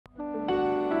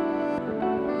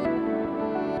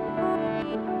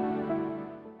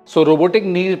So robotic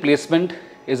knee replacement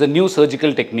is a new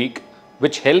surgical technique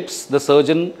which helps the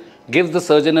surgeon, gives the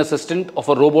surgeon assistant of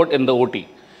a robot in the OT.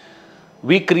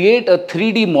 We create a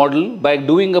 3D model by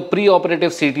doing a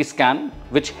pre-operative CT scan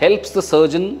which helps the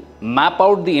surgeon map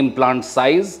out the implant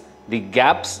size, the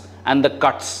gaps and the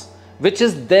cuts, which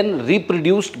is then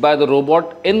reproduced by the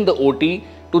robot in the OT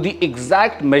to the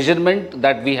exact measurement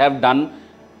that we have done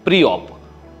pre-op.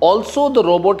 Also, the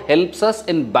robot helps us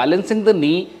in balancing the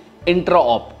knee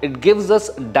intra-op. It gives us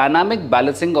dynamic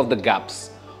balancing of the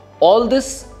gaps. All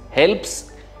this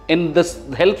helps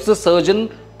the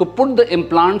surgeon to put the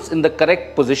implants in the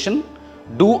correct position,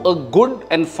 do a good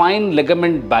and fine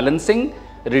ligament balancing,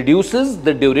 reduces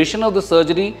the duration of the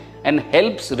surgery and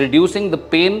helps reducing the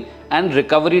pain and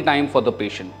recovery time for the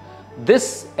patient.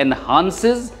 This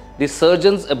enhances the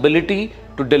surgeon's ability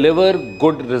to deliver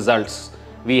good results.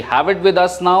 We have it with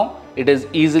us now. It is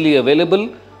easily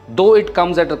available. Though it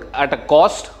comes at a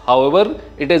cost, however,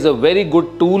 it is a very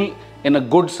good tool in a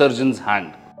good surgeon's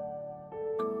hand.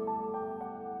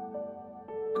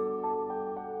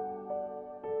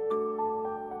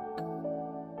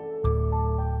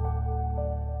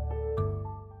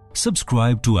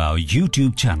 Subscribe to our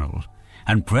YouTube channel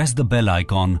and press the bell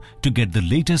icon to get the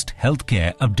latest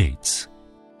healthcare updates.